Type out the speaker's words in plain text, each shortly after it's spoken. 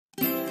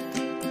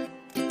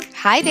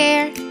Hi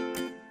there!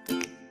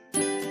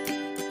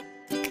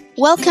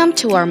 Welcome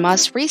to our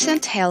most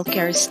recent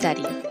healthcare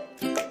study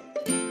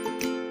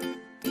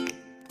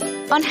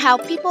on how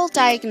people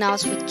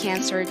diagnosed with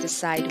cancer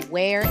decide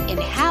where and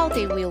how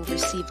they will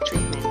receive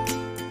treatment.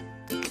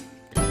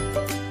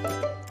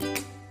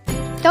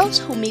 Those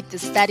who meet the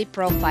study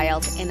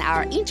profiles and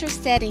are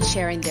interested in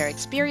sharing their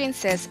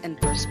experiences and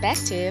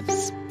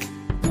perspectives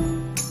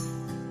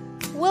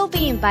will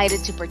be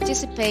invited to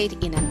participate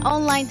in an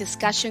online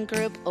discussion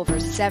group over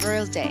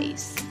several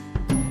days.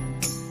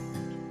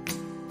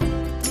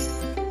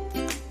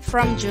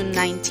 From June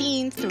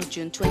 19th through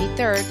June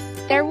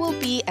 23rd, there will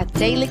be a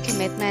daily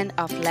commitment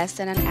of less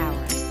than an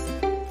hour.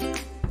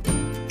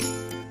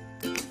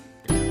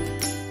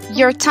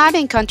 Your time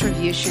and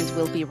contributions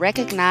will be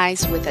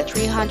recognized with a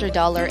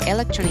 $300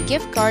 electronic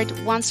gift card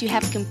once you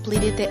have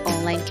completed the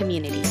online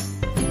community.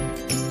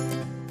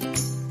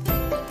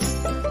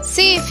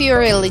 See if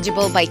you're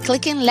eligible by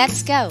clicking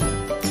Let's Go.